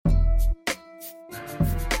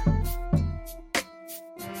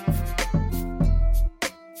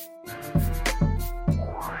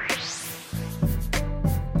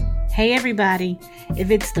Hey everybody, if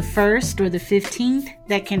it's the 1st or the 15th,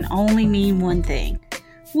 that can only mean one thing.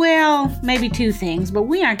 Well, maybe two things, but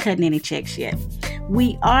we aren't cutting any checks yet.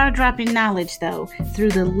 We are dropping knowledge, though, through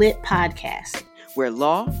the Lit podcast, where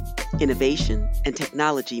law, innovation, and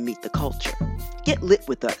technology meet the culture. Get lit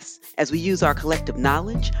with us as we use our collective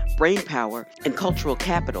knowledge, brain power, and cultural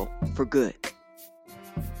capital for good.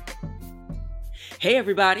 Hey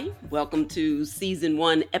everybody, welcome to Season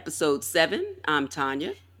 1, Episode 7. I'm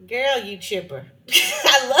Tanya. Girl, you chipper.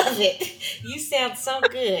 I love it. You sound so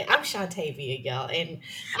good. I'm Shantavia, y'all, and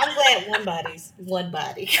I'm glad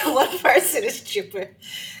one person is chipper,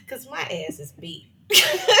 because my ass is beat.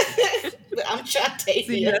 But I'm Shantavia.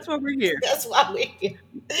 See, that's why we're here. That's why we're here.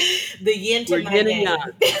 The yin to We're my yin and yang.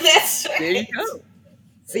 yang. That's right. There you go.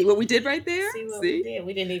 See what we did right there? See what we did?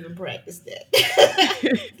 We didn't even practice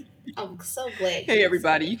that. I'm so glad. Hey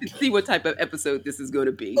everybody, you can see what type of episode this is going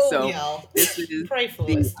to be. Oh, y'all. This is Pray for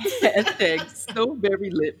the us. hashtag So Very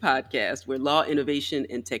Lit podcast, where law, innovation,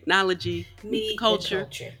 and technology meet the culture.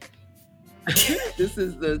 This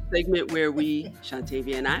is the segment where we,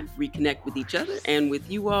 Shantavia and I, reconnect with each other and with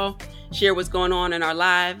you all, share what's going on in our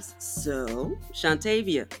lives. So,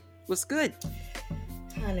 Shantavia, what's good?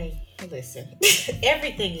 Honey, listen,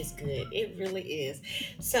 everything is good. It really is.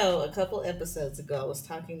 So a couple episodes ago, I was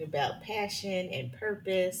talking about passion and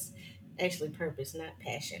purpose. Actually, purpose, not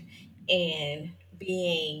passion. And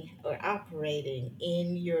being or operating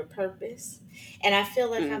in your purpose. And I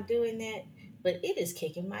feel like I'm doing that, but it is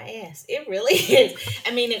kicking my ass. It really is.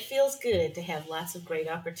 I mean, it feels good to have lots of great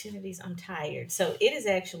opportunities. I'm tired. So it is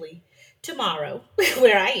actually tomorrow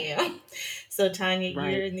where I am. So Tanya,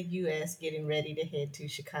 Right. You're in the U.S. getting ready to head to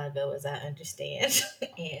Chicago, as I understand.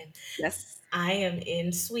 And Yes. I am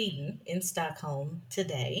in Sweden, in Stockholm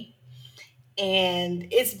today. And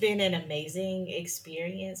it's been an amazing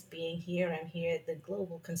experience being here. I'm here at the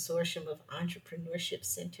Global Consortium of Entrepreneurship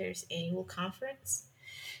Centers annual conference,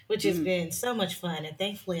 which has been so much fun. And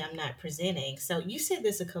thankfully, I'm not presenting. So you said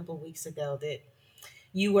this a couple weeks ago that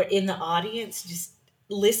you were in the audience just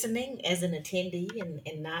listening as an attendee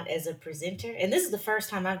and not as a presenter. And this is the first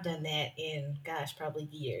time I've done that in, gosh, probably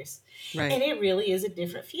years. Right. And it really is a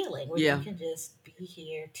different feeling where Yeah. you can just be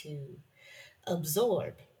here to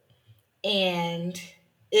absorb. And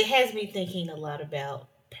it has me thinking a lot about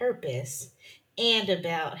purpose and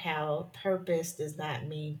about how purpose does not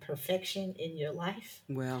mean perfection in your life.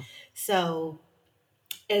 Well, So,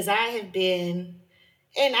 as I have been,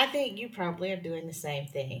 and I think you probably are doing the same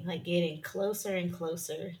thing, like getting closer and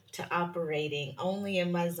closer to operating only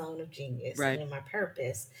in my zone of genius Right. and in my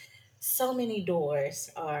purpose, so many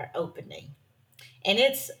doors are opening. And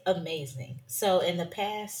it's amazing. So, in the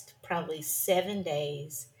past probably 7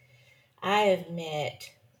 days, I have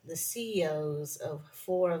met the CEOs of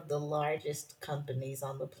four of the largest companies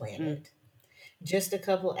on the planet. Just a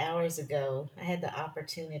couple hours ago, I had the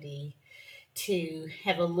opportunity to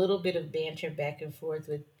have a little bit of banter back and forth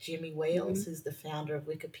with Jimmy Wales, who's the founder of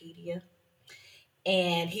Wikipedia.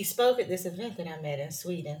 And he spoke at this event that I met in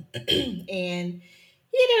Sweden. And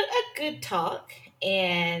he had a good talk.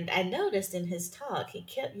 And I noticed in his talk, he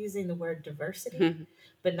kept using the word diversity,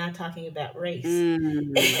 but not talking about race.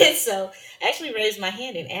 And so I actually raised my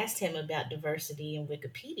hand and asked him about diversity in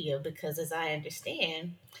Wikipedia because, as I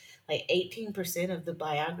understand, like 18% of the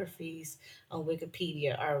biographies on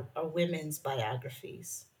Wikipedia are women's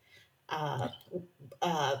biographies. Uh,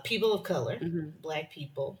 People of color, Black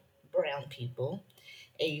people, brown people,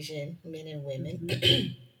 Asian men and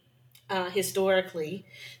women, historically,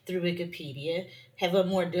 through Wikipedia, have a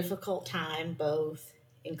more difficult time both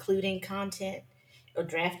including content or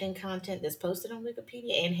drafting content that's posted on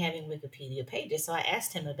Wikipedia and having Wikipedia pages. So I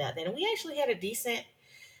asked him about that, and we actually had a decent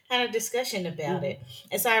kind of discussion about it.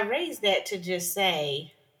 And so I raised that to just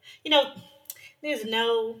say, there's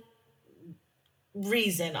no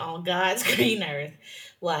reason on God's green earth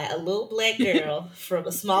why a little Black girl from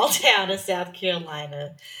a small town in South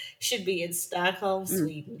Carolina should be in Stockholm,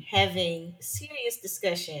 Sweden, having serious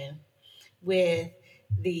discussion with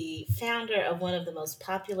the founder of one of the most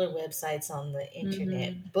popular websites on the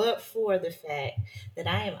internet, but for the fact that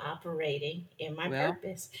I am operating in my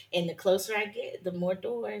purpose. And the closer I get, the more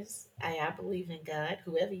doors I believe in God,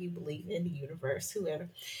 whoever you believe in, the universe, whoever,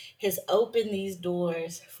 has opened these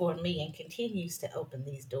doors for me and continues to open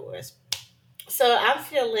these doors. So I'm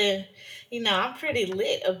feeling, I'm pretty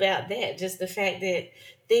lit about that. Just the fact that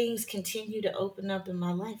things continue to open up in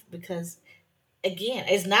my life because, again,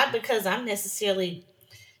 it's not because I'm necessarily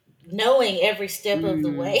knowing every step of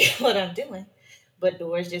the way what I'm doing, but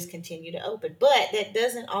doors just continue to open. But that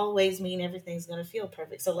doesn't always mean everything's going to feel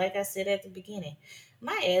perfect. So, like I said at the beginning,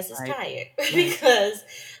 my ass is Right. tired Right. because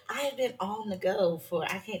I've been on the go for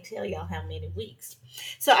I can't tell y'all how many weeks.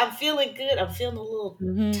 So, I'm feeling good. I'm feeling a little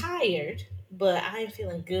Hmm. tired, but I am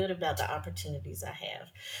feeling good about the opportunities I have.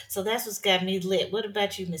 So, that's what's got me lit. What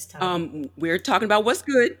about you, Miss Tanya? We're talking about what's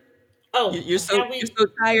good. Oh, You're how we? so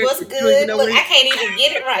tired What's that you don't even good? know Look, where I can't even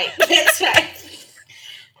get it right. That's right.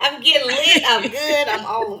 I'm getting lit. I'm good. I'm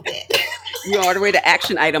all of that. you are all the way to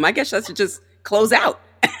action item. I guess I should just close out.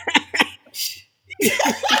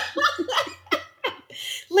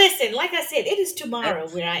 Listen, like I said, it is That's tomorrow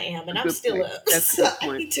where I am, a and I'm good still point. up. That's a So good I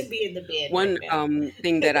point. need to be in the bed right One now.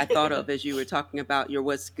 thing that I thought of as you were talking about your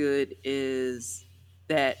what's good is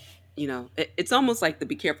that, it's almost like the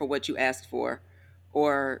be careful what you ask for,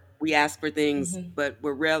 or we ask for things, Hmm. but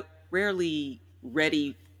we're rarely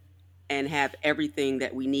ready and have everything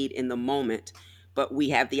that we need in the moment, but we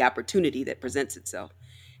have the opportunity that presents itself.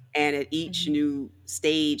 And at each Hmm. new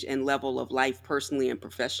stage and level of life, personally and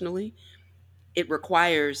professionally, it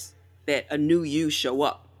requires that a new you show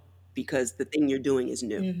up because the thing you're doing is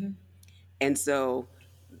new. Hmm. And so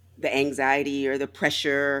the anxiety or the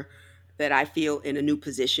pressure that I feel in a new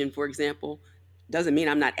position, for example, doesn't mean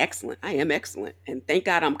I'm not excellent. I am excellent. And thank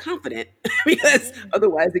God I'm confident because Amen.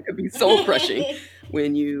 otherwise it could be soul crushing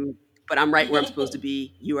when but I'm right where I'm supposed to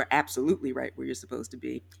be. You are absolutely right where you're supposed to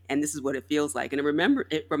be. And this is what it feels like. And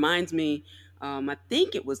it reminds me, I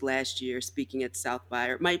think it was last year speaking at South by,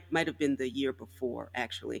 or it might have been the year before,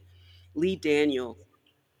 actually. Lee Daniels.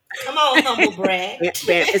 Come on, humble brag.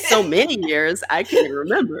 Bam, it's so many years, I can't even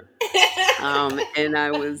remember. And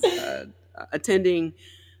I was attending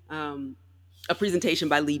um, a presentation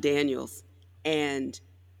by Lee Daniels, and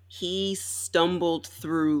he stumbled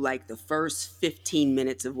through like the first 15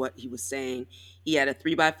 minutes of what he was saying. He had a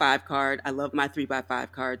 3x5 card. I love my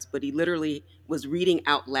 3x5 cards, but he literally was reading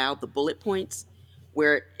out loud the bullet points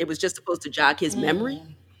where it was just supposed to jog his memory.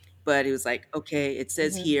 Mm. But it was like, okay, it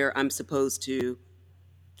says Hmm. here I'm supposed to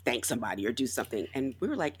thank somebody or do something. And we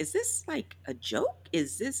were like, is this like a joke?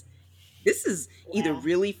 This is either Wow.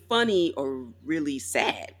 really funny or really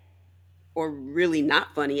sad, or really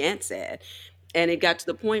not funny and sad. And it got to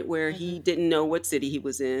the point where Hmm. he didn't know what city he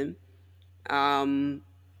was in. Um,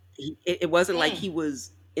 it wasn't like Mm. he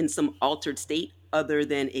was in some altered state other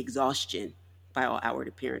than exhaustion by all outward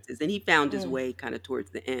appearances. And he found his Mm. way kind of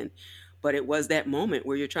towards the end. But it was that moment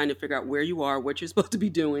where you're trying to figure out where you are, what you're supposed to be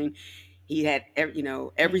doing. He had,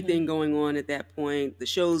 Hmm. everything going on at that point. The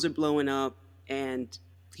shows are blowing up, and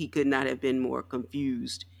he could not have been more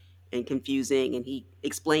confused and confusing. And he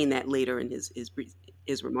explained that later in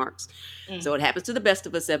his remarks. Mm. So it happens to the best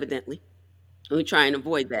of us, evidently. We try and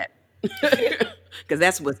avoid that because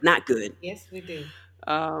that's what's not good. Yes, we do.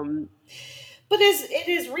 Um, But it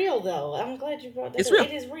is real though. I'm glad you brought that it's up. real.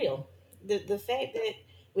 It is real. The fact that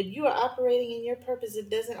when you are operating in your purpose, it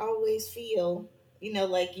doesn't always feel,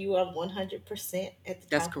 like you are 100% at the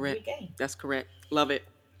That's top of your correct. game. That's correct. Love it.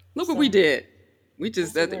 Look what we So did. We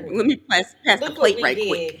just that's the let word. me pass the Look what plate we right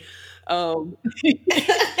quick. did. Um,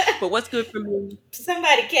 but what's good for me,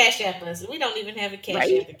 Somebody cash app us. We don't even have a cash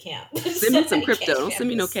right? app account. Send me some Somebody crypto. cash Don't send app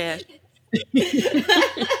me no us. cash.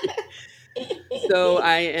 So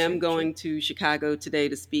I am True, true. going to Chicago today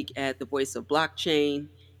to speak at the Voice of Blockchain.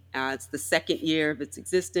 It's the second year of its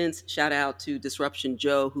existence. Shout out to Disruption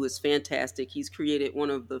Joe, who is fantastic. He's created one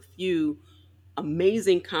of the few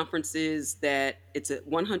amazing conferences that it's a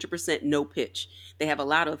 100% no pitch. They have a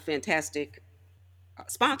lot of fantastic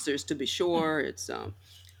sponsors, to be Hmm. sure. It's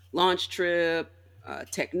Launch Trip,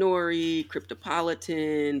 Technori,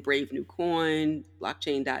 Cryptopolitan, Brave New Coin,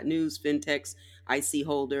 Blockchain.news, Fintechs, IC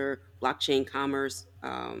Holder, Blockchain Commerce,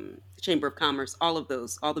 Chamber of Commerce, all of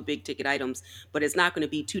those, all the big ticket items. But it's not going to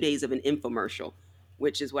be 2 days of an infomercial,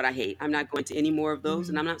 which is what I hate. I'm not going to any more of those,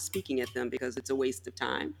 and Hmm. I'm not speaking at them because it's a waste of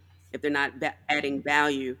time. If they're not adding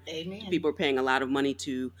value to Amen. people who are paying a lot of money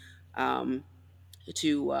um,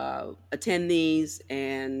 to attend these,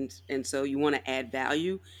 and so you want to add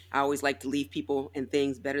value. I always like to leave people and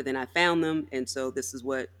things better than I found them, and so this is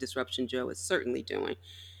what Disruption Joe is certainly doing.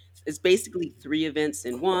 It's basically three events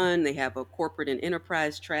in Cool. one. They have a corporate and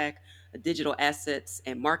enterprise track, a digital assets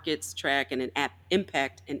and markets track, and an app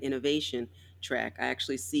impact and innovation track. I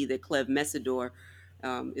actually see that Clev Messidor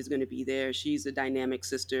is going to be there. She's a dynamic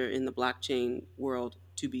sister in the blockchain world,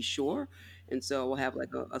 to be sure. And so we'll have like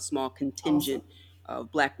a small Awesome. contingent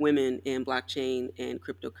of Black women in blockchain and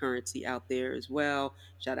cryptocurrency out there as well.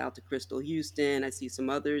 Shout out to Crystal Houston. I see some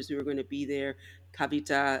others who are going to be there.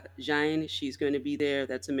 Kavita Jain, she's going to be there.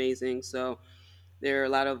 That's amazing. So There are a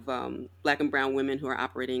lot of Black and brown women who are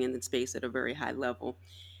operating in the space at a very high level.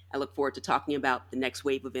 I look forward to talking about the next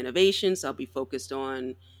wave of innovation. So I'll be focused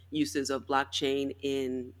on uses of blockchain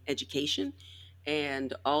in education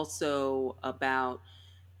and also about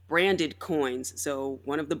branded coins. So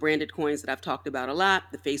one of the branded coins that I've talked about a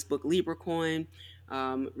lot, the Facebook Libra coin.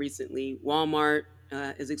 Recently, Walmart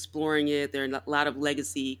is exploring it. There are a lot of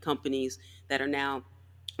legacy companies that are now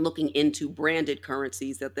looking into branded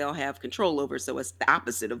currencies that they'll have control over. So it's the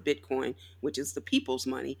opposite of Bitcoin, which is the people's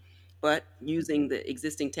money, but using the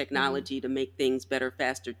existing Mhm. technology to make things better,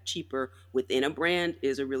 faster, cheaper within a brand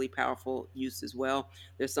is a really powerful use as well.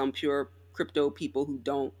 There's some pure crypto people who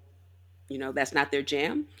don't, that's not their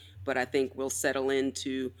jam, but I think we'll settle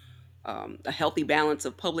into a healthy balance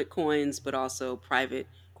of public coins, but also private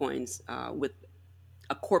coins with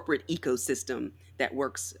a corporate ecosystem that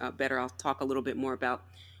works better. I'll talk a little bit more about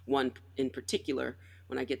one in particular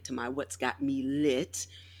when I get to my what's got me lit.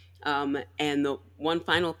 And the one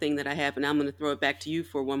final thing that I have, and I'm going to throw it back to you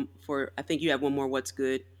for one. For I think you have one more what's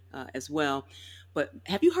good as well. But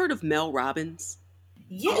have you heard of Mel Robbins?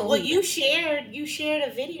 Yeah, well, Oh, that, you shared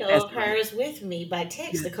a video that's of right. hers with me by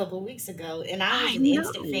text Yes, a couple weeks ago, and I was I an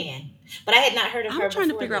instant know. fan, but I had not heard of I'm her trying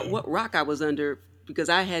to before figure out then. what rock I was under because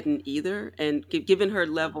I hadn't either. And given her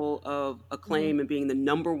level of acclaim Hmm. and being the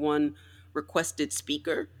number one requested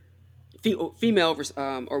speaker, female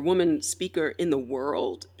or woman speaker in the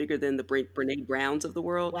world, bigger than the Brene Browns of the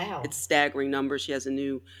world. Wow. It's staggering numbers. She has a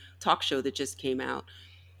new talk show that just came out.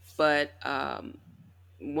 But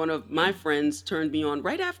one of my Hmm. friends turned me on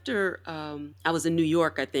right after I was in New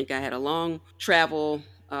York. I think I had a long travel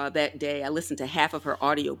that day. I listened to half of her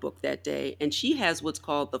audiobook that day, and she has what's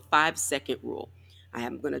called the 5 second rule. I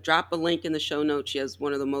am going to drop a link in the show notes. She has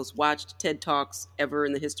one of the most watched TED Talks ever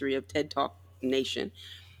in the history of TED Talk Nation.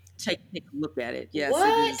 Take a look at it. Yes,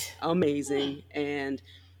 it is What? Hmm. amazing. And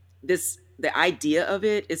the idea of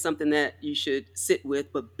it is something that you should sit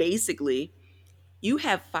with. But basically, you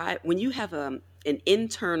have five when you have an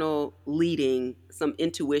internal leading, some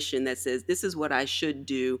intuition that says this is what I should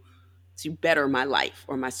do to better my life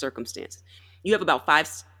or my circumstances. You have about 5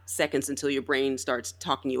 seconds until your brain starts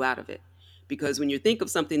talking you out of it. Because when you think of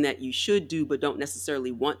something that you should do but don't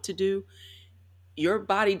necessarily want to do, your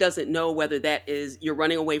body doesn't know whether that is you're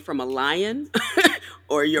running away from a lion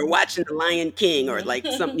or you're watching the Lion King or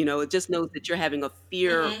like some, Hmm. it just knows that you're having a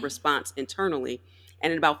fear Hmm. response internally.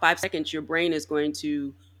 And in about 5 seconds, your brain is going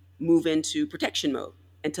to move into protection mode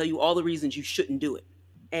and tell you all the reasons you shouldn't do it.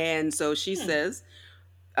 And so she Hmm. says,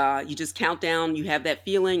 you just count down, you have that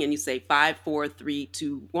feeling, and you say 5, 4, 3,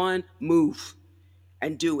 2, 1, move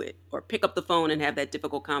and do it, or pick up the phone and have that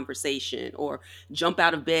difficult conversation, or jump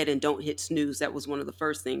out of bed and don't hit snooze. That was one of the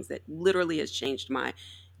first things that literally has changed my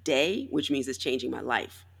day, which means it's changing my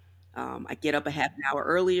life. I get up a half an hour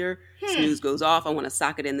earlier, Hmm. snooze goes off, I want to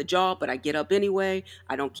sock it in the jaw, but I get up anyway.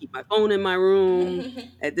 I don't keep my phone in my room.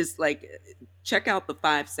 At this, like, check out the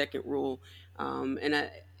 5 second rule.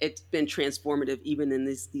 It's been transformative even in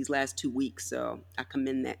these last 2 weeks. So I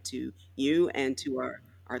commend that to you and to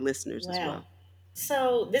our listeners as Wow. well.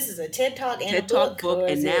 So this is a TED Talk and a TED Talk book, book, or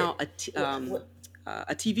and is now it what?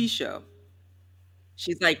 a TV show.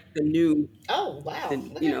 She's like the new, Oh, wow!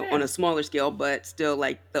 Look at on her. a smaller scale, but still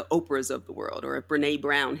like the Oprahs of the world. Or if Brene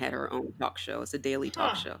Brown had her own talk show, it's a daily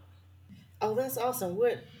talk Huh. show. Oh, that's awesome.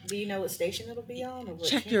 What do you know? What station it'll be on, or what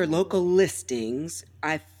Check your channel? Or... local listings.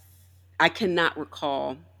 I cannot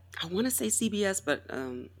recall. I want to say CBS, but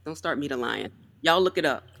don't start me to lying. Y'all look it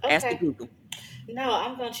up. Ask the Okay. Google. No,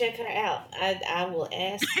 I'm gonna check her out. I will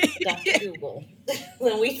ask Dr. Google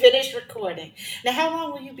when we finish recording. Now, how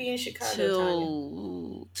long will you be in Chicago, Tanya?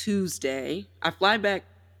 Till Tuesday. I fly back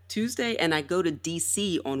Tuesday, and I go to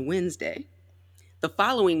DC on Wednesday. The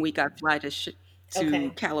following week, I fly to Okay.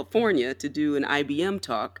 California to do an IBM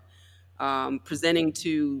talk, presenting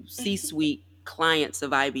to C-suite clients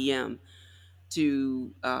of IBM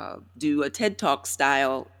to do a TED Talk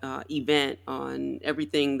style event on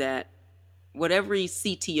everything that what every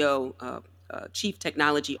CTO, Chief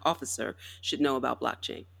Technology Officer, should know about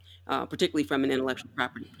blockchain. Particularly from an intellectual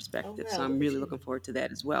property Oh perspective. wow, So I'm look at really you. looking forward to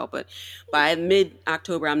that as well. But by mid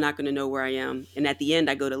October, I'm not going to know where I am. And at the end,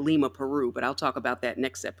 I go to Lima, Peru, but I'll talk about that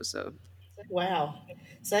next episode. Wow.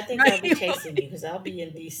 So I think I'll be Right. chasing you because I'll be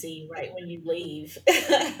in DC right when you leave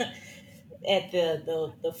at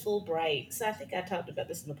the Fulbright. So I think I talked about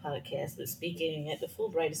this in the podcast, but speaking at the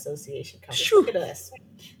Fulbright Association conference. Look Phew. at us,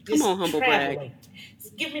 Come on, just humble brag. traveling.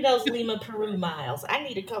 Give me those Lima Peru miles. I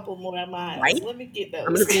need a couple more miles. Right? Let me get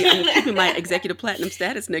I'm those. gonna be I'm keeping my executive platinum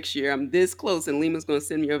status next year. I'm this close, and Lima's gonna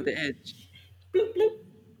send me over the edge. Bloop bloop.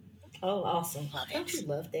 Oh, awesome. Don't you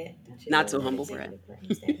love that? Don't you Not love so that humble brag. executive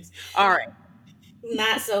brand status? All right.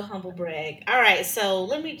 Not so humble brag. All right, so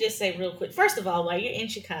let me just say real quick. First of all, while you're in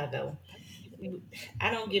Chicago,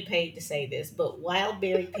 I don't get paid to say this, but wild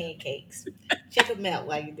berry pancakes. Check them out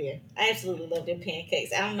while you're there. I absolutely love their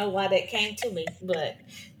pancakes. I don't know why that came to me, but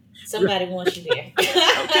somebody wants you there.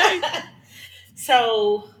 Okay.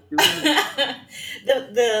 So Do that.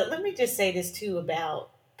 the let me just say this too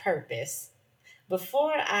about purpose.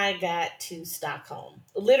 Before I got to Stockholm,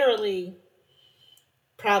 literally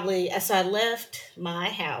probably so I left my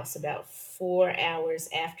house about 4 hours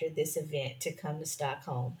after this event to come to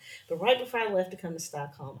Stockholm. But right before I left to come to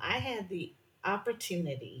Stockholm, I had the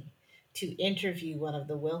opportunity to interview one of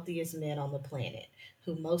the wealthiest men on the planet,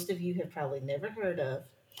 who most of you have probably never heard of.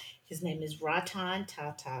 His name is Ratan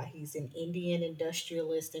Tata. He's an Indian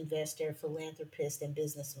industrialist, investor, philanthropist, and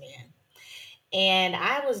businessman. And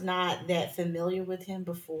I was not that familiar with him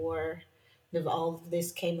before all of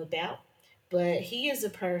this came about. But he is a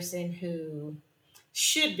person who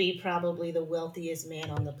should be probably the wealthiest man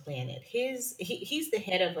on the planet. He's the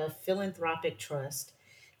head of a philanthropic trust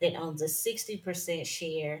that owns a 60%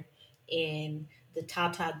 share in the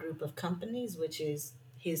Tata group of companies, which is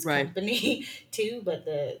his Right. company too. But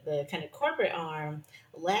the kind of corporate arm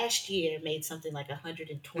last year made something like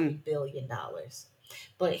 $120 Mm. billion.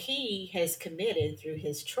 But he has committed through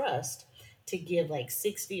his trust to give like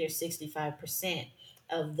 60 or 65%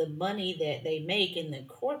 of the money that they make in the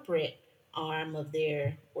corporate arm of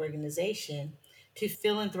their organization to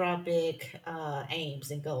philanthropic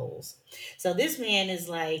aims and goals. So this man is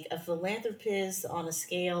like a philanthropist on a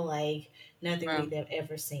scale like nothing Wow. we've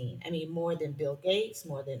ever seen. I mean, more than Bill Gates,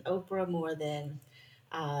 more than Oprah, more than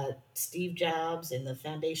Steve Jobs and the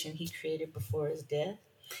foundation he created before his death.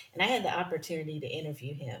 And I had the opportunity to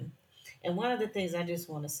interview him. And one of the things I just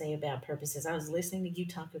want to say about purpose is I was listening to you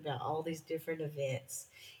talk about all these different events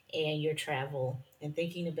and your travel and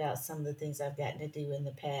thinking about some of the things I've gotten to do in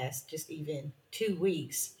the past, just even 2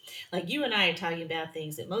 weeks. Like you and I are talking about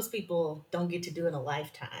things that most people don't get to do in a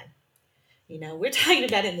lifetime. We're talking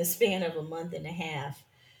about in the span of a month and a half,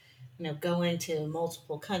 going to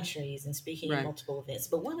multiple countries and speaking at Right. multiple events.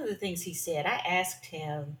 But one of the things he said, I asked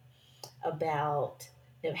him about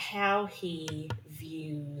how he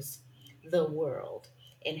views the world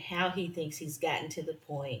and how he thinks he's gotten to the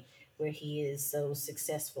point where he is so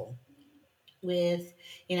successful with,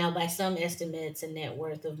 by some estimates, a net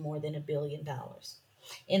worth of more than $1 billion.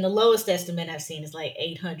 And the lowest estimate I've seen is like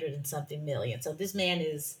 800 and something million. So this man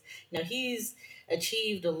is, he's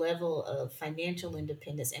achieved a level of financial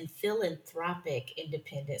independence and philanthropic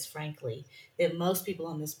independence, frankly, that most people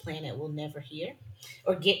on this planet will never hear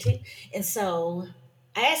or get to. And so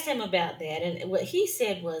I asked him about that. And what he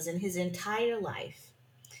said was in his entire life,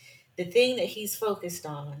 the thing that he's focused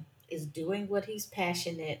on is doing what he's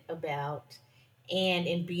passionate about and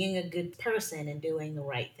in being a good person and doing the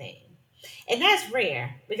right thing. And that's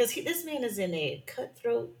rare because this man is in a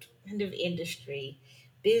cutthroat kind of industry,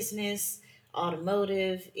 business,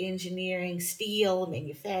 automotive, engineering, steel,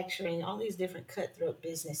 manufacturing, all these different cutthroat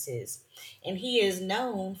businesses. And he is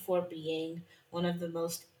known for being one of the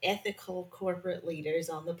most ethical corporate leaders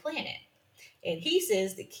on the planet. And he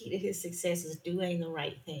says the key to his success is doing the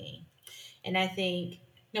right thing. And I think,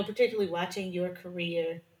 particularly watching your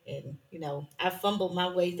career, and, I've fumbled my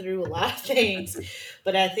way through a lot of things,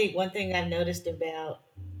 but I think one thing I've noticed about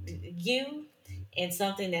you and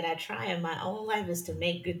something that I try in my own life is to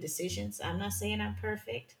make good decisions. I'm not saying I'm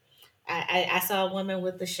perfect. I saw a woman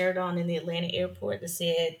with the shirt on in the Atlanta airport that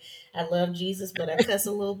said, I love Jesus, but I cuss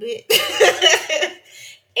a little bit.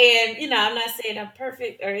 And, I'm not saying I'm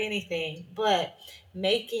perfect or anything, but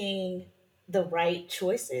making the right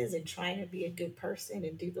choices and trying to be a good person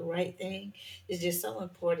and do the right thing is just so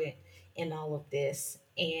important in all of this.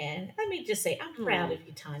 And let me just say, I'm proud Oh. of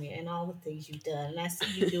you, Tanya, and all the things you've done. And I see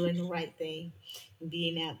you doing the right thing and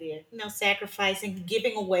being out there, sacrificing,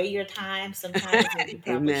 giving away your time sometimes when you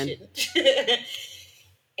probably Amen. shouldn't.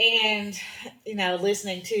 And,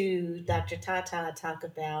 listening to Dr. Tata talk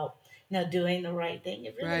about, doing the right thing,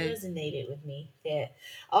 it really Right. resonated with me that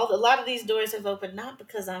a lot of these doors have opened, not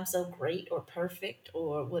because I'm so great or perfect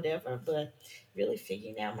or whatever, but really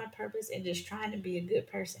figuring out my purpose and just trying to be a good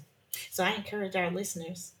person. So I encourage our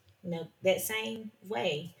listeners, that same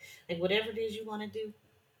way, like whatever it is you want to do,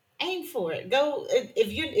 aim for it. Go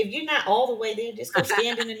if you're not all the way there, just go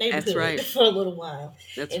stand in the That's neighborhood right. for a little while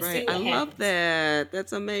That's and right. see I what love happens. that.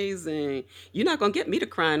 That's amazing. You're not going to get me to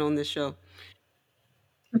crying on this show.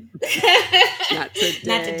 Not Not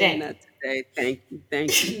today. today. Not today. Thank you.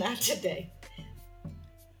 Thank you. Not today.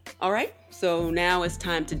 All right, so now it's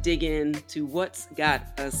time to dig into what's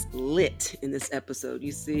got us lit in this episode.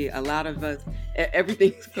 You see, a lot of us,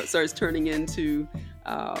 everything starts turning into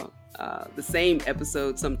uh, the same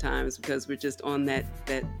episode sometimes because we're just on that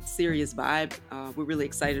serious vibe. We're really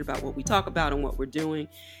excited about what we talk about and what we're doing,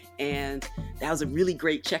 and that was a really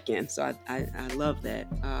great check-in. So I love that.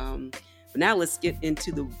 But now let's get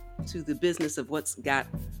into the business of what's got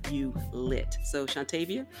you lit. So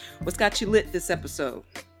Shantavia, what's got you lit this episode?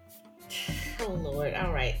 Oh Lord.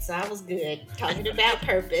 All right. So I was good talking about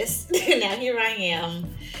purpose. Now here I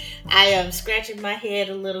am. I am scratching my head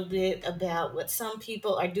a little bit about what some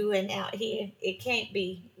people are doing out here. It can't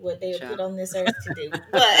be what they were put Ciao. on this earth to do.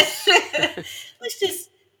 But let's just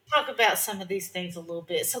talk about some of these things a little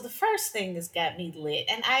bit. So the first thing that's got me lit,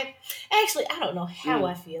 and I don't know how Mm,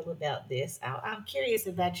 I feel about this. I'm curious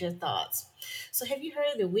about your thoughts. So have you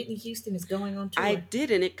heard that Whitney Houston is going on I tour?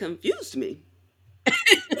 did, and it confused me.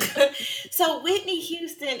 So Whitney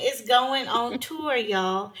Houston is going on tour,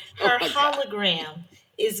 y'all. Oh Her my god! hologram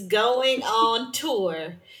is going on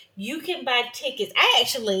tour. You can buy tickets.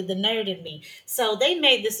 The nerd in me. So they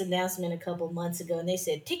made this announcement a couple months ago, and they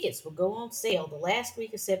said tickets will go on sale the last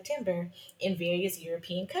week of September in various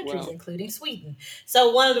European countries, Well, including Sweden.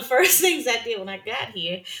 So one of the first things I did when I got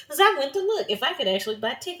here was I went to look if I could actually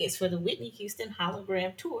buy tickets for the Whitney Houston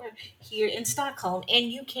hologram tour here in Stockholm,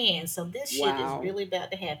 and you can. So this shit is wow. really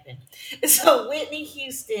about to happen. So Whitney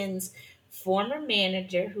Houston's former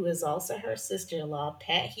manager, who is also her sister-in-law,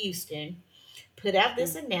 Pat Houston, put out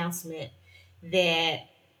this Mm, announcement that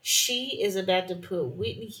she is about to put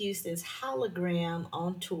Whitney Houston's hologram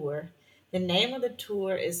on tour. The name of the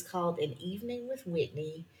tour is called An Evening with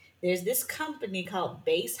Whitney. There's this company called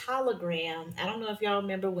Base Hologram. I don't know if y'all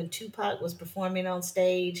remember when Tupac was performing on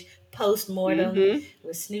stage post mortem mm-hmm.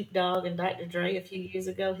 with Snoop Dogg and Dr. Dre a few years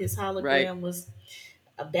ago. His Right. hologram was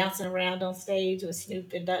bouncing around on stage with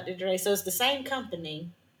Snoop and Dr. Dre. So it's the same company.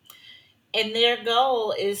 And their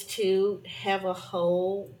goal is to have a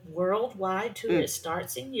whole worldwide tour. Mm, It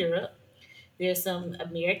starts in Europe. There's some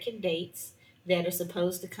American dates that are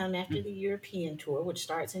supposed to come after mm. the European tour, which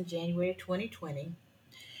starts in January 2020.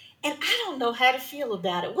 And I don't know how to feel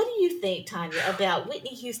about it. What do you think, Tanya, about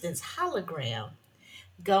Whitney Houston's hologram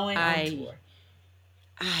going on I, tour?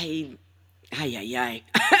 I, I.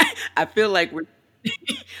 I feel like we're.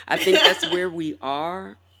 I think that's where we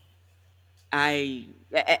are. I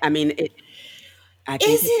mean, I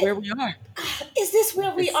think Is it's where it? we are. Is this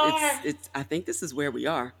where we are? It's. I think this is where we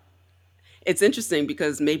are. It's interesting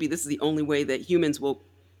because maybe this is the only way that humans will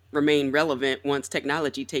remain relevant once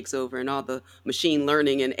technology takes over and all the machine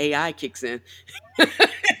learning and AI kicks in.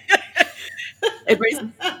 It raises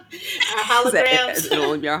Our holograms. it'll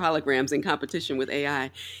only be our holograms in competition with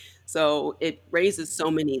AI. So it raises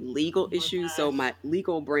so many legal Oh my issues. So gosh. my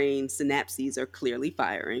legal brain synapses are clearly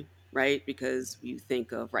firing, right? Because you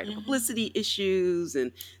think of right of Hmm. publicity issues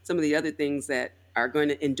and some of the other things that are going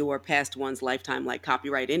to endure past one's lifetime, like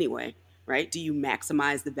copyright anyway, right? Do you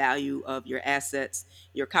maximize the value of your assets,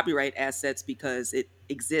 your copyright assets, because it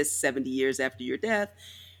exists 70 years after your death?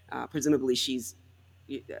 Presumably,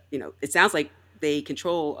 it sounds like they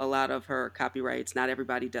control a lot of her copyrights. Not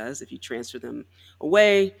everybody does if you transfer them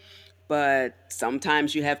away, but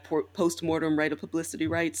sometimes you have post-mortem right of publicity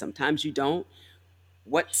rights, sometimes you don't.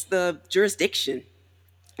 What's the jurisdiction?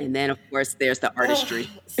 And then, of course, there's the artistry.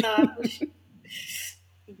 So I wish,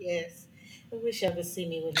 yes, I wish I could see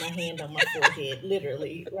me with my hand on my forehead,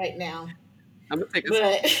 literally right now. I'm gonna take us.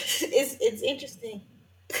 But it's interesting.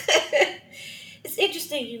 It's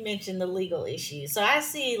interesting you mentioned the legal issues. So I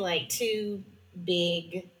see like two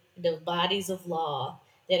big bodies of law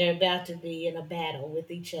that are about to be in a battle with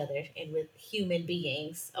each other and with human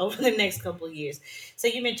beings over the next couple of years. So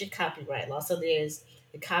you mentioned copyright law. So there's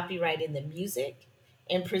the copyright in the music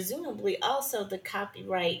and presumably also the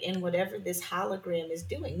copyright in whatever this hologram is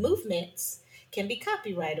doing. Movements can be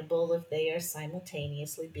copyrightable if they are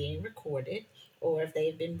simultaneously being recorded or if they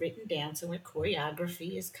have been written down. So, when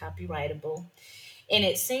choreography is copyrightable. And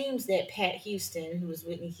it seems that Pat Houston, who is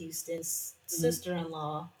Whitney Houston's Mhm. sister in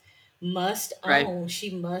law, Right. she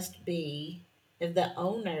must be the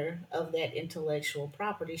owner of that intellectual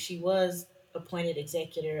property. She was appointed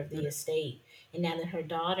executor of the estate. And now that her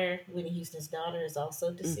daughter, Whitney Houston's daughter, is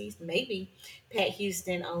also Mm. deceased, maybe Pat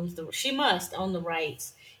Houston she must own the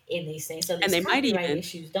rights in these things. So And these they might copyright even,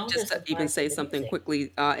 issues don't just just to even apply to say the something music.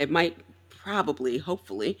 quickly, it might probably,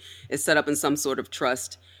 hopefully, is set up in some sort of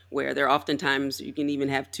trust where there are oftentimes you can even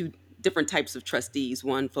have two different types of trustees,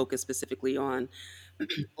 one focused specifically on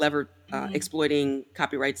Mhm. exploiting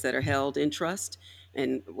copyrights that are held in trust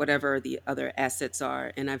and whatever the other assets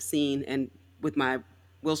are. And I've seen, and with my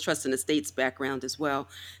wills, trust, and estates background as well,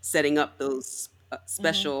 setting up those Hmm.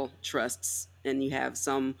 special trusts, and you have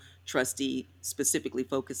some trustee specifically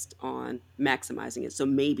focused on maximizing it. So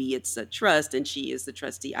maybe it's a trust, and she is the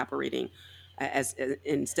trustee operating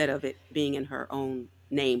instead of it being in her own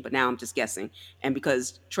name. But now I'm just guessing, and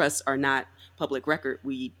because trusts are not public record,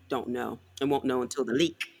 we don't know and won't know until the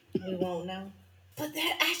leak. We won't know. But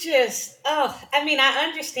that I just I mean I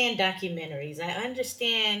understand documentaries. I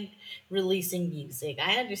understand releasing music.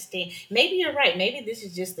 I understand. Maybe you're right. Maybe this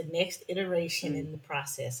is just the next iteration Mm. in the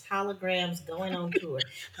process. Holograms going on tour.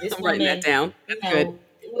 This I'm writing that woman, down. you That's good. know,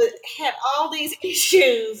 had all these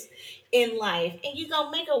issues in life, and you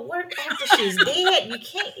gonna make her work after she's dead. You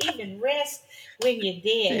can't even rest when you're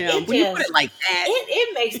dead. Damn, when you put it like that.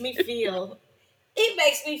 It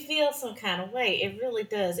makes me feel some kind of way. It really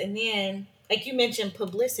does. And then, like you mentioned,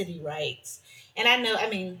 publicity rights. And I know, I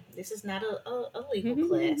mean, this is not a legal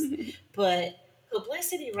class, but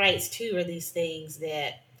publicity rights too are these things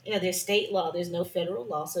that, there's state law, there's no federal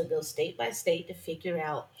law. So it goes state by state to figure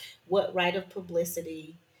out what right of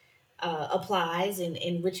publicity applies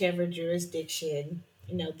in whichever jurisdiction,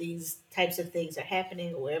 these types of things are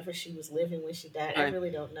happening, or wherever she was living when she died. I Right. really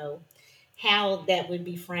don't know how that would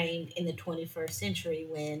be framed in the 21st century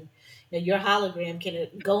when your hologram can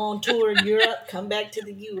go on tour in Europe, come back to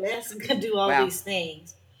the US, and can do all Wow. these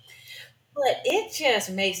things. But it just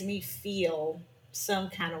makes me feel some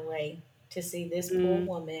kind of way to see this poor Mm,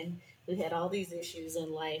 woman who had all these issues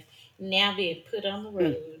in life now being put on the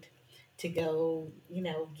mm. road to go,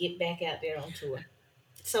 get back out there on tour.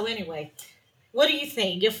 So, anyway, what do you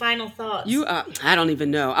think? Your final You, thoughts? I don't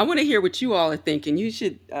even know. I want to hear what you all are thinking. You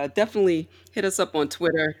should definitely hit us up on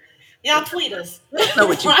Twitter. Y'all tweet us. Let us know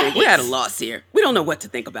what you think. We're at a Right. loss here. We don't know what to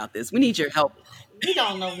think about this. We need your help. We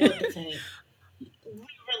don't know what to think. We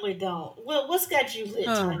really don't. Well, what's got you lit,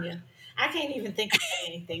 Oh, Tanya? I can't even think of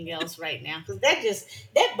anything else right now because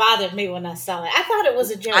that bothered me when I saw it. I thought it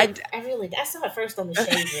was a I, joke. I saw it first on the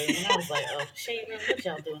Shade Room, and I was like, "Oh, Shade Room, what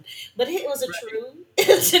y'all doing?" But it was a true,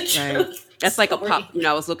 it's a right. true That's like a pop. story.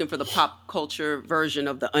 I was looking for the pop culture version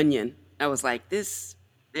of the Onion. I was like, this.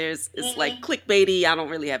 It's like Mm-hmm. clickbaity. I don't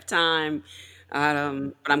really have time. But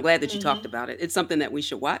I'm glad that you talked Mm-hmm. about it. It's something that we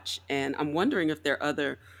should watch, and I'm wondering if there are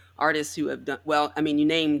other artists who have done well. I mean, you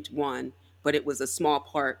named one, but it was a small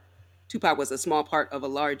part. Tupac was a small part of a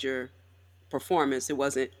larger performance. It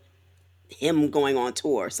wasn't him going on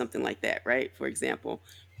tour or something like that, right? For example,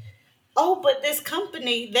 Oh, but this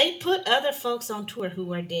company, they put other folks on tour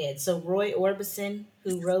who are dead. So Roy Orbison,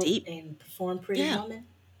 this who is wrote deep. and performed Pretty Yeah. Woman,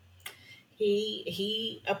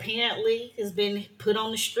 he apparently has been put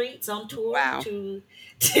on the streets on tour Wow. to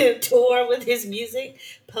tour with his music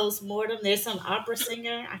post mortem. There's some opera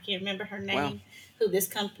singer, I can't remember her Wow. name, who this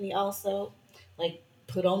company also like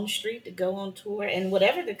put on the street to go on tour. And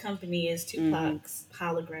whatever the company is Hmm. Tupac's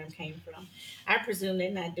hologram came from, I presume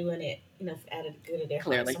they're not doing it, out of the good of their hearts.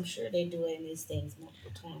 Clearly. I'm sure they're doing these things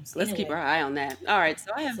multiple times. Let's keep our Anyway, eye on that. All right.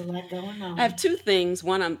 So it's a lot going I have on. two things.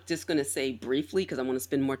 One, I'm just going to say briefly because I want to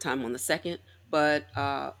spend more time on the second. But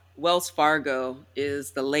Wells Fargo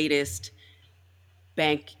is the latest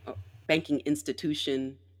bank banking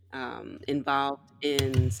institution involved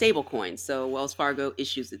in stablecoins. So Wells Fargo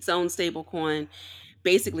issues its own stablecoin.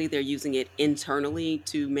 Basically, they're using it internally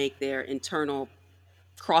to make their internal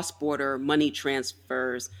cross-border money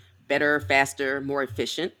transfers better, faster, more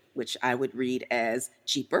efficient, which I would read as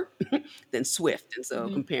cheaper than Swift. And so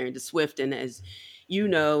Hmm. comparing to Swift, and as you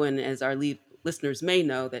know, and as our listeners may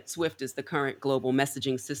know, that Swift is the current global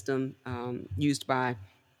messaging system used by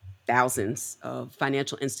thousands of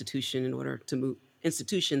financial institutions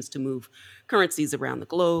to move currencies around the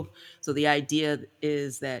globe. So the idea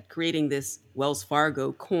is that creating this Wells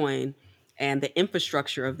Fargo coin and the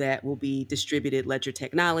infrastructure of that will be distributed ledger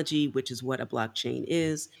technology, which is what a blockchain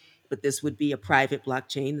is. But this would be a private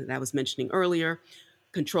blockchain that I was mentioning earlier,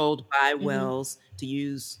 controlled by Hmm. Wells to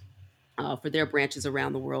use for their branches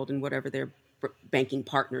around the world and whatever their banking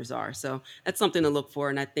partners are. So that's something to look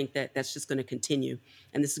for. And I think that that's just going to continue.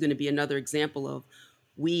 And this is going to be another example of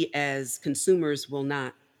we as consumers will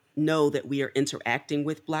not know that we are interacting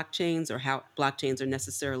with blockchains or how blockchains are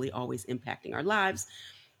necessarily always impacting our lives,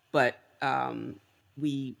 but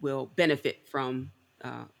we will benefit from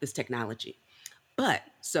this technology. But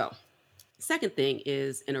so, second thing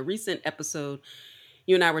is in a recent episode,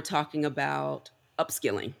 you and I were talking about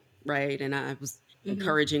upskilling, right? And I was Hmm.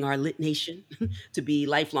 encouraging our lit nation to be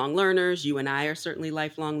lifelong learners. You and I are certainly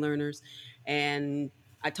lifelong learners. And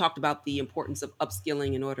I talked about the importance of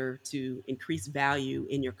upskilling in order to increase value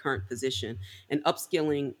in your current position. And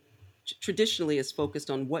upskilling traditionally is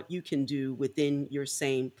focused on what you can do within your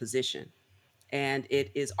same position. and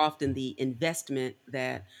it is often the investment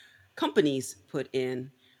that companies put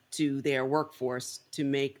in to their workforce to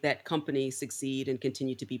make that company succeed and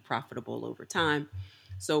continue to be profitable over time.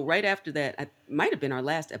 So right after that, I might have been our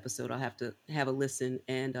last episode. I'll have to have a listen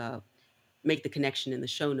and make the connection in the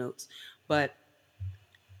show notes. But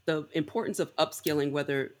the importance of upskilling,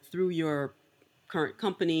 whether through your current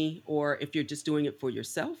company or if you're just doing it for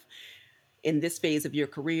yourself in this phase of your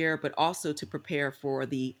career, but also to prepare for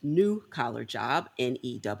the new collar job,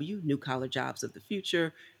 NEW, new collar jobs of the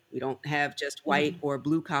future. We don't have just white or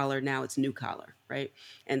blue collar. Now it's new collar, right?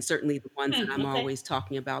 And certainly the ones that I'm Okay. always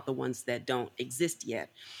talking about, the ones that don't exist yet.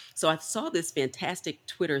 So I saw this fantastic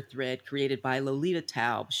Twitter thread created by Lolita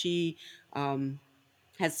Taub. She um,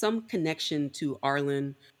 has some connection to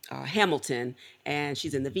Arlen Hamilton, and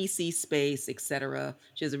she's in the VC space, etc.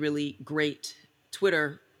 She has a really great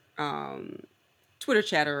Twitter um, Twitter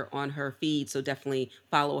chatter on her feed, so definitely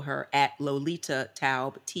follow her at Lolita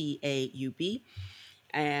Taub, Taub.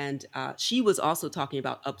 And she was also talking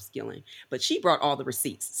about upskilling, but she brought all the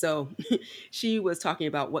receipts. So she was talking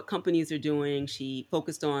about what companies are doing. She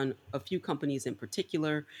focused on a few companies in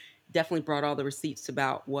particular, definitely brought all the receipts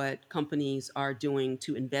about what companies are doing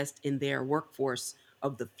to invest in their workforce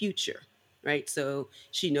of the future, right? So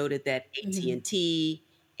she noted that AT&T,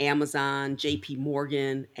 Amazon, JP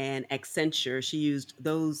Morgan, and Accenture, she used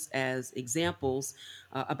those as examples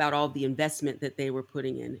about all the investment that they were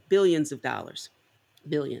putting in, billions of dollars,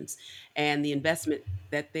 billions, and the investment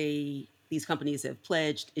that these companies have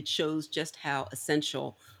pledged. It shows just how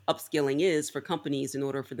essential upskilling is for companies in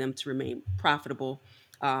order for them to remain profitable,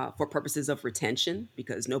 for purposes of retention,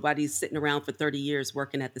 because nobody's sitting around for 30 years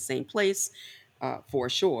working at the same place, for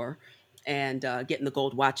sure, and getting the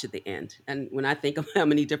gold watch at the end. And when I think of how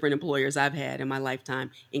many different employers I've had in my lifetime,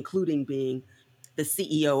 including being the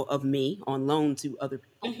CEO of me on loan to other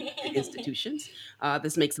people and institutions,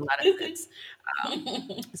 this makes a lot of sense.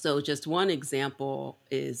 So just one example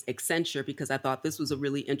is Accenture, because I thought this was a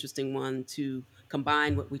really interesting one to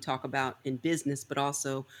combine what we talk about in business, but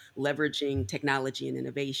also leveraging technology and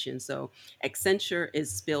innovation. So Accenture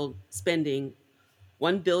is still spending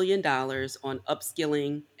 $1 billion on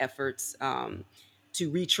upskilling efforts, to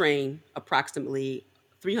retrain approximately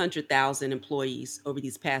 300,000 employees over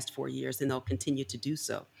these past 4 years, and they'll continue to do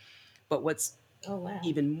so. But what's Oh wow.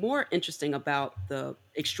 even more interesting about the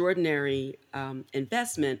extraordinary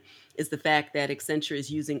investment is the fact that Accenture is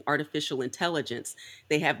using artificial intelligence.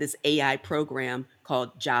 They have this AI program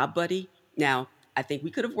called Job Buddy. Now, I think we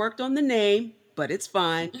could have worked on the name, but it's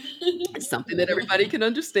fine. It's something that everybody can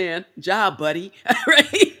understand. Job Buddy,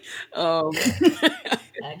 right? Um,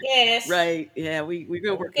 I guess. right. Yeah, we're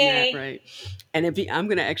gonna work on that, Okay. right? And I'm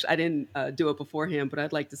gonna actually, I didn't do it beforehand, but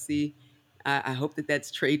I'd like to see. I hope that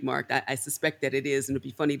that's trademarked. I suspect that it is, and it'd be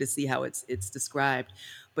funny to see how it's described.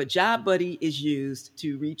 But Job Buddy is used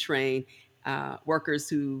to retrain workers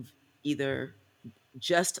who've either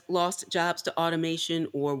just lost jobs to automation,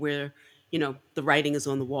 or where the writing is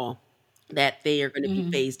on the wall that they are going to be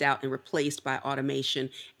phased out and replaced by automation,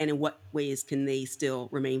 and in what ways can they still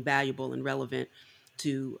remain valuable and relevant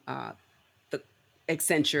to the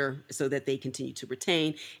Accenture so that they continue to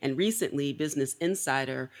retain. And recently, Business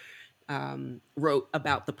Insider wrote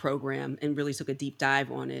about the program and really took a deep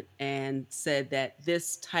dive on it and said that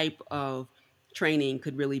this type of training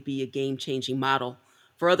could really be a game changing model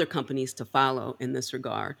for other companies to follow in this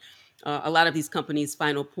regard. A lot of these companies,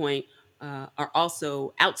 final point, are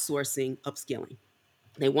also outsourcing upskilling.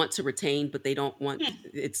 They want to retain, but they don't want,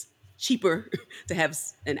 it's cheaper to have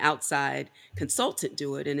an outside consultant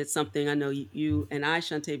do it. And it's something I know you and I,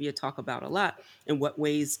 Shantavia, talk about a lot. In what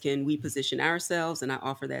ways can we position ourselves? And I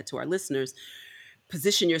offer that to our listeners.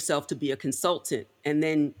 Position yourself to be a consultant, and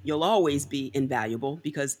then you'll always be invaluable,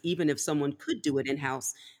 because even if someone could do it in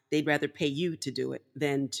house, they'd rather pay you to do it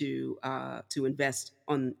than to invest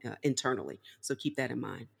on internally. So keep that in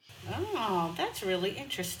mind. Oh, that's really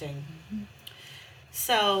interesting.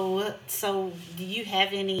 So do you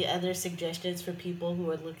have any other suggestions for people who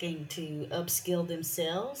are looking to upskill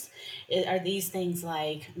themselves? Are these things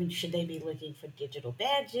like, I mean, should they be looking for digital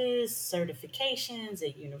badges, certifications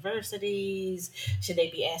at universities? Should they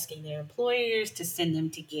be asking their employers to send them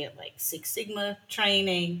to get like Six Sigma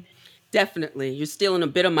training? Definitely. You're stealing a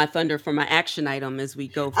bit of my thunder for my action item as we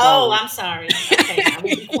go Oh, forward. I'm sorry. Okay, I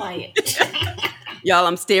will be quiet. Y'all,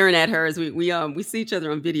 I'm staring at her as we see each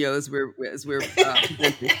other on videos as we're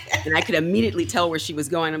presenting, and I could immediately tell where she was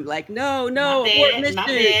going. I'm like, no, My no, abort bad, my mission.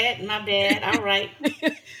 bad, my bad. All right.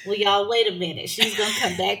 Well, y'all, wait a minute. She's going to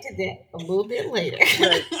come back to that a little bit later.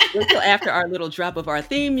 Right. Wait till after our little drop of our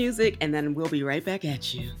theme music, and then we'll be right back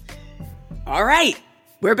at you. All right,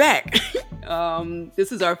 we're back.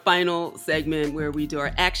 This is our final segment where we do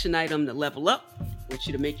our action item to level up. I want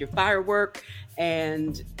you to make your firework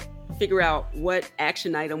and figure out what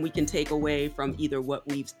action item we can take away from either what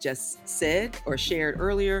we've just said or shared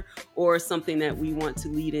earlier, or something that we want to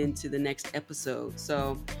lead into the next episode.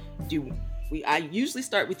 So, do I usually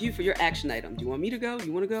start with you for your action item. Do you want me to go?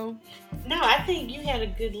 You want to go? No, I think you had a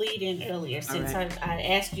good lead in earlier All since right. I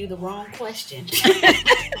asked you the wrong question.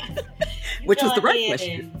 You Which was go the right ahead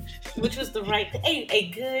question. and, which was the right, a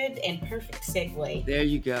good and perfect segue There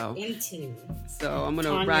you go. into So I'm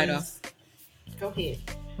gonna ride off. Tanya's. Go ahead.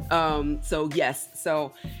 So yes.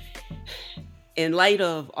 So in light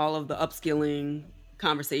of all of the upskilling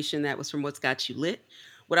conversation that was from What's Got You Lit,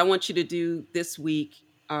 what I want you to do this week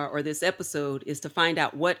or this episode is to find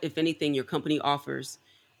out what, if anything, your company offers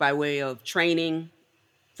by way of training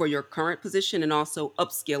for your current position and also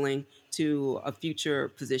upskilling to a future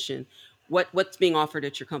position. What's being offered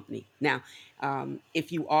at your company now?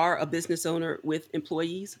 If you are a business owner with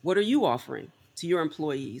employees, what are you offering to your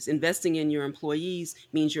employees? Investing in your employees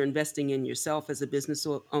means you're investing in yourself as a business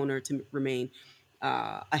owner to remain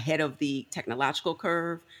ahead of the technological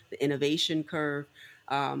curve, the innovation curve.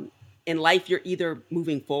 In life, you're either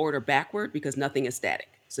moving forward or backward because nothing is static.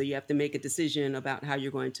 So you have to make a decision about how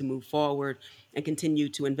you're going to move forward and continue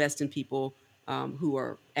to invest in people who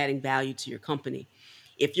are adding value to your company.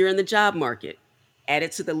 If you're in the job market, add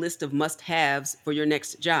it to the list of must haves for your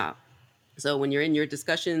next job. So when you're in your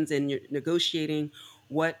discussions and you're negotiating,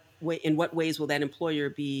 in what ways will that employer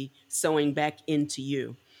be sewing back into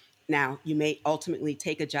you? Now, you may ultimately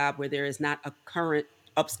take a job where there is not a current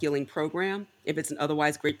upskilling program. If it's an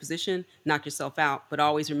otherwise great position, knock yourself out. But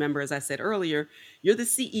always remember, as I said earlier, you're the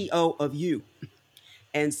CEO of you.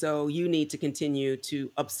 And so you need to continue to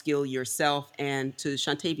upskill yourself. And to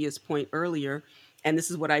Shantavia's point earlier, and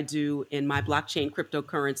this is what I do in my blockchain,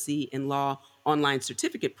 cryptocurrency, and law online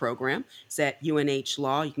certificate program. It's at UNH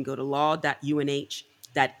Law. You can go to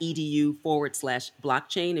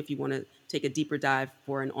law.unh.edu/blockchain if you want to take a deeper dive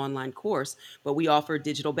for an online course. But we offer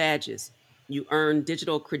digital badges. You earn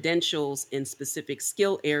digital credentials in specific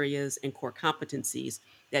skill areas and core competencies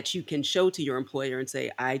that you can show to your employer and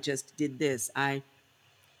say, I just did this. I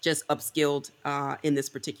just upskilled in this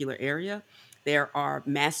particular area. There are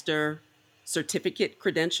master certificate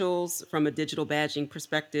credentials from a digital badging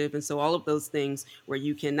perspective. And so all of those things where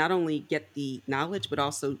you can not only get the knowledge, but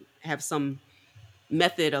also have some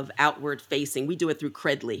method of outward facing. We do it through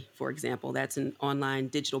Credly, for example. That's an online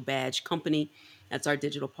digital badge company. That's our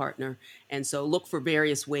digital partner. And so look for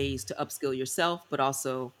various ways to upskill yourself, but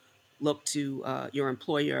also look to your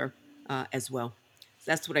employer as well.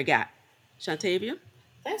 So that's what I got. Shantavia?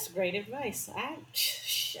 That's great advice.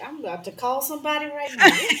 I'm about to call somebody right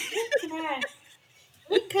now. What can I?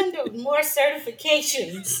 What kind of more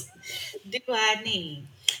certifications do I need?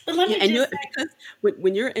 But let Yeah, me and you just say, because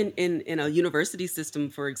when you're in a university system,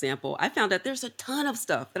 for example, I found out there's a ton of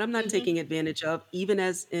stuff that I'm not mhm, taking advantage of, even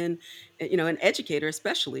as an educator,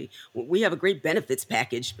 especially. We have a great benefits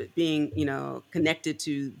package, but being connected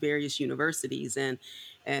to various universities and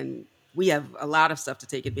we have a lot of stuff to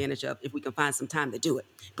take advantage of if we can find some time to do it.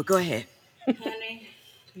 But go ahead. honey,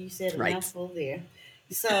 you said a Right. mouthful there.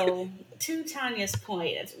 So, to Tanya's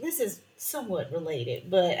point, this is somewhat related,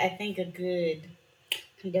 but I think a good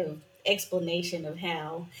kind of explanation of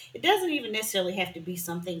how it doesn't even necessarily have to be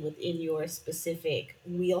something within your specific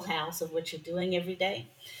wheelhouse of what you're doing every day.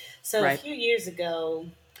 So, a Right. few years ago,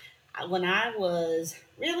 when I was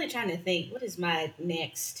really trying to think, what is my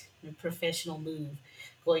next professional move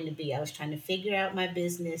going to be? I was trying to figure out my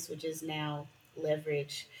business, which is now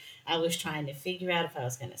leverage. I was trying to figure out if I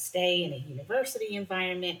was going to stay in a university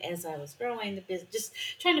environment as I was growing the business, just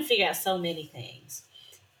trying to figure out so many things.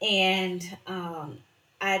 And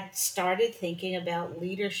I started thinking about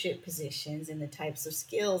leadership positions and the types of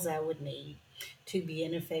skills I would need to be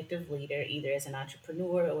an effective leader, either as an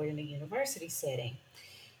entrepreneur or in a university setting.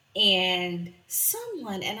 And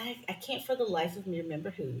someone, and I can't for the life of me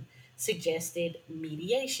remember who, suggested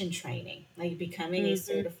mediation training, like becoming a Hmm.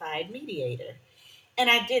 certified mediator. And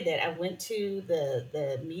I did that. I went to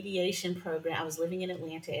the mediation program. I was living in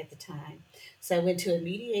Atlanta at the time. So I went to a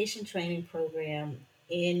mediation training program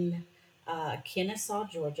in Kennesaw,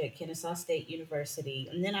 Georgia, at Kennesaw State University.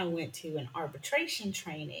 And then I went to an arbitration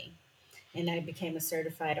training and I became a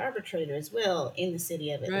certified arbitrator as well in the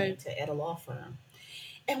city of Right. Atlanta at a law firm.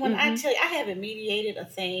 And when I Hmm. tell you, I haven't mediated a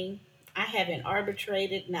thing, I haven't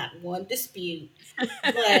arbitrated not one dispute,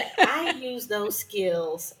 but I use those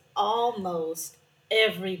skills almost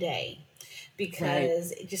every day Right.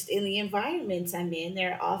 because just in the environments I'm in,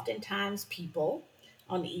 there are oftentimes people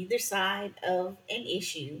on either side of an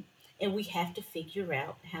issue, and we have to figure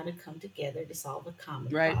out how to come together to solve a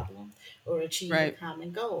common Right. problem or achieve a Right.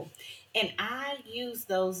 common goal. And I use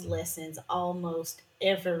those lessons almost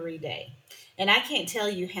every day. And I can't tell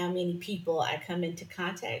you how many people I come into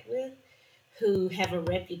contact with who have a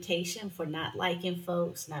reputation for not liking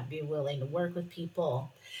folks, not being willing to work with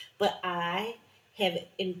people. But I have,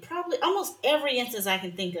 in probably almost every instance I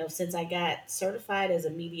can think of since I got certified as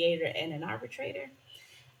a mediator and an arbitrator,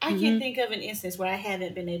 I can't Hmm. think of an instance where I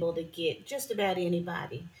haven't been able to get just about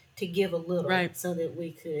anybody to give a little Right. so that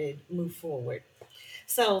we could move forward.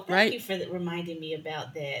 So thank Right. you for reminding me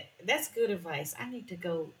about that. That's good advice. I need to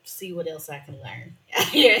go see what else I can learn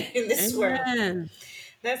here in this world. Amen.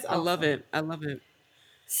 That's I love awesome. it. I love it.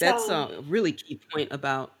 That's So, a really key point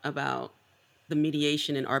about the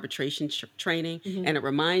mediation and arbitration training, mhm, and it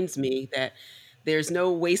reminds me that there's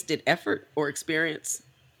no wasted effort or experience,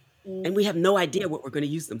 and we mm, have no idea what we're going to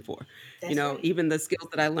use them for. that's right. Even the skills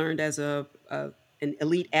that I learned as an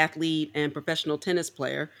elite athlete and professional tennis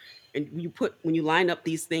player, and when you line up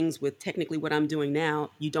these things with technically what I'm doing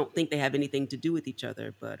now, you don't think they have anything to do with each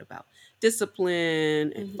other, but about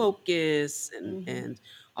discipline and Hmm. focus and Hmm. and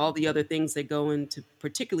all the other things that go into,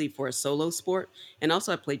 particularly for a solo sport. And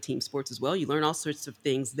also I played team sports as well. You learn all sorts of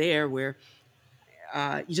things there where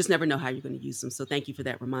you just never know how you're going to use them. So thank you for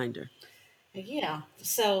that reminder. Yeah.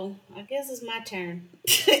 So I guess it's my turn.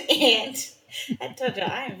 And I told you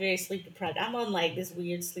I am very sleep deprived. I'm on like this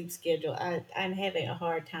weird sleep schedule. I'm having a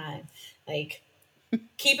hard time, like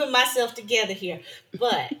keeping myself together here.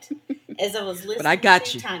 But as I was But I listening to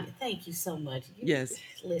got you. Tanya, thank you so much. You Yes.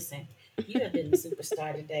 listen. You have been the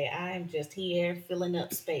superstar today. I am just here filling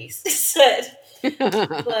up space.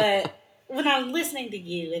 But when I'm listening to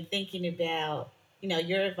you and thinking about,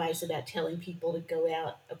 your advice about telling people to go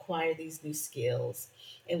out, acquire these new skills,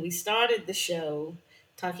 and we started the show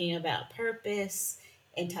talking about purpose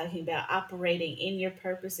and talking about operating in your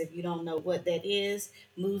purpose. If you don't know what that is,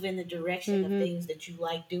 move in the direction of Hmm. things that you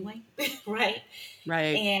like doing, right?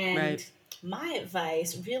 Right. And Right. my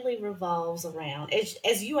advice really revolves around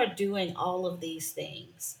as you are doing all of these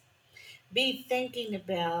things, be thinking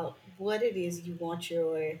about what it is you want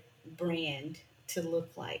your brand to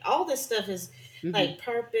look like. All this stuff is Hmm. like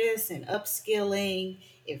purpose and upskilling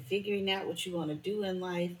and figuring out what you want to do in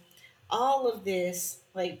life. All of this,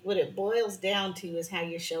 like what it boils down to, is how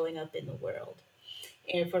you're showing up in the world.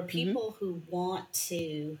 And for Hmm. people who want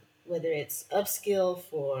to, whether it's upskill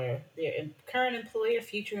for their current employer,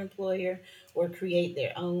 future employer, or create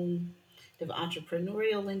their own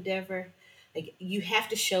entrepreneurial endeavor, like you have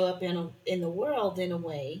to show up in the world in a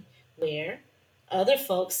way where other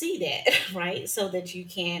folks see that, right? So that you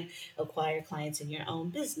can acquire clients in your own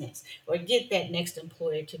business or get that next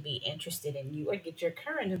employer to be interested in you or get your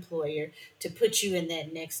current employer to put you in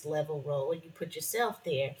that next level role, or you put yourself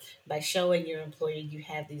there by showing your employer you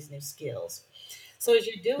have these new skills. So as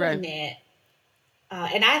you're doing Right. that,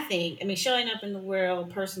 and I think, I mean, showing up in the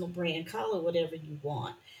world, personal brand, call it whatever you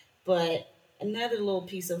want. But another little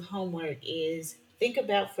piece of homework is think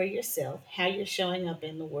about for yourself how you're showing up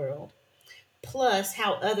in the world, plus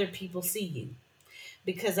how other people see you.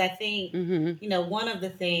 Because I think, Hmm. one of the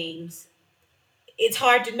things it's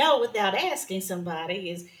hard to know without asking somebody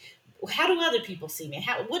is how do other people see me?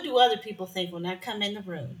 What do other people think when I come in the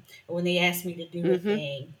room or when they ask me to do a Hmm.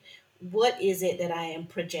 thing? What is it that I am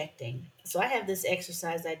projecting? So I have this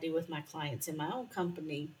exercise I do with my clients in my own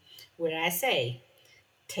company where I say,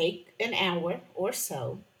 take an hour or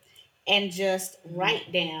so and just Hmm.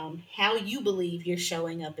 write down how you believe you're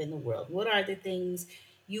showing up in the world. What are the things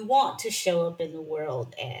you want to show up in the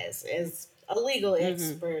world as a legal Hmm.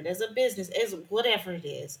 expert, as a business, as whatever it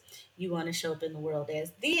is you want to show up in the world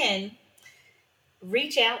as. Then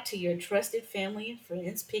reach out to your trusted family and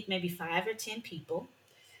friends, pick maybe 5 or 10 people,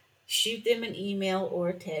 shoot them an email or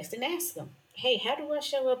a text and ask them, hey, how do I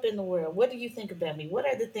show up in the world? What do you think about me? What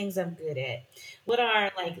are the things I'm good at? What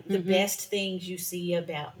are like the Hmm. best things you see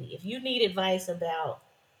about me? If you need advice about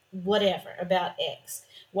whatever, about X,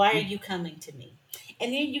 why are you coming to me?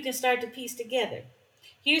 And then you can start to piece together.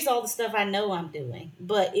 Here's all the stuff I know I'm doing,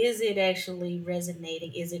 but is it actually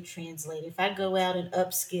resonating? Is it translating? If I go out and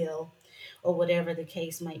upskill or whatever the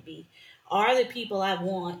case might be, are the people I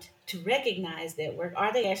want to recognize that work,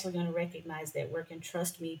 are they actually going to recognize that work and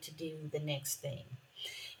trust me to do the next thing?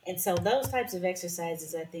 And so those types of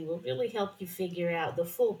exercises I think will really help you figure out the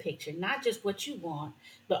full picture, not just what you want,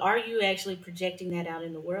 but are you actually projecting that out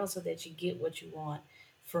in the world so that you get what you want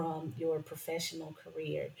from your professional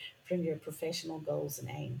career, from your professional goals and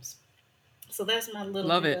aims. So that's my little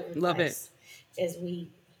Love bit it. of Love it. advice as we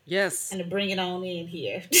Yes. kind of bring it on in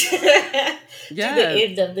here to the Yes.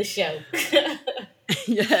 end of the show.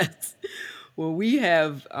 Yes. Well, we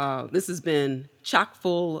have, this has been chock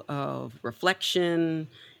full of reflection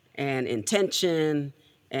and intention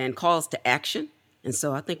and calls to action. And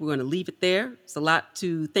so I think we're going to leave it there. It's a lot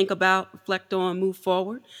to think about, reflect on, move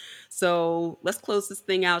forward. So let's close this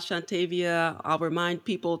thing out, Shantavia. I'll remind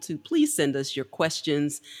people to please send us your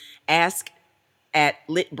questions. Ask at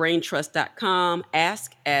litbraintrust.com.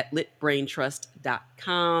 Ask at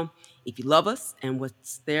litbraintrust.com. If you love us and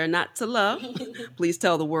what's there not to love, please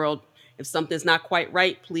tell the world. If something's not quite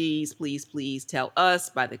right, please, please, please tell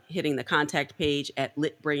us by hitting the contact page at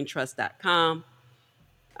litbraintrust.com.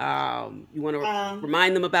 You want to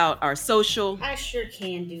remind them about our social? I sure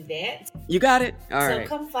can do that. You got it? All right.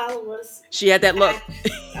 So come follow us. She had that look.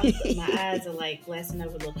 My eyes are like glassing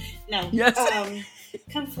over a little. No. Yes.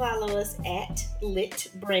 Come follow us at Lit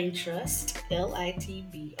Brain Trust,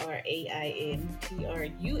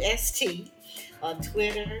 LITBRAINTRUST, on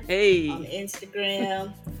Twitter, on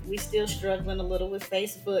Instagram. We're still struggling a little with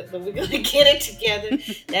Facebook, but we're going to get it together.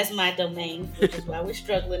 That's my domain, which is why we're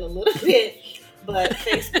struggling a little bit. But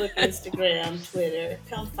Facebook, Instagram, Twitter,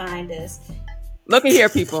 come find us. Look at here,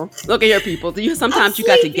 people. Look at here, people. Sometimes you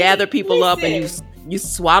got to gather people up and you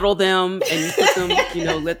swaddle them and you put them,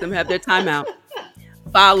 let them have their time out.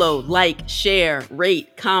 Follow, like, share,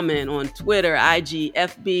 rate, comment on Twitter, IG,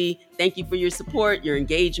 FB. Thank you for your support, your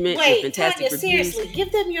engagement, your fantastic Tanya, reviews. Seriously,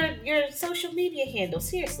 give them your social media handle,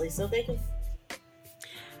 seriously, so they can.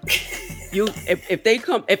 If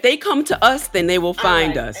they come to us, then they will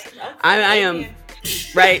find us. Okay, I am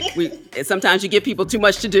right. Sometimes you give people too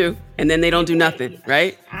much to do, and then they don't do nothing.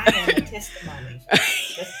 Right? I am a testimony.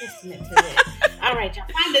 That's testament to that. All right, y'all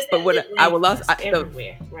find us. But what I will also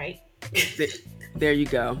everywhere, right? There you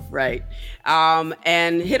go. Right.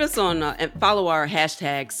 And hit us on and follow our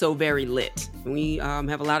hashtag SoVeryLit. We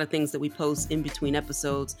have a lot of things that we post in between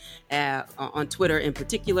episodes on Twitter in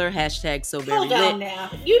particular. Hashtag SoVeryLit. Hold on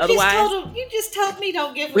now. You just told me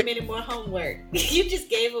don't give them any more homework. You just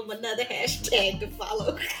gave them another hashtag to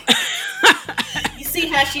follow. You see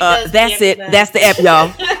how she does. That's it. That's the app,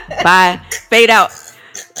 y'all. Bye. Fade out.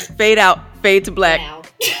 Fade out. Fade to black. Wow.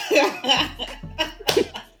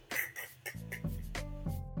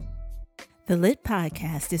 The Lit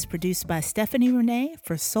Podcast is produced by Stephanie Renee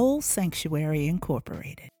for Soul Sanctuary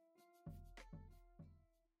Incorporated.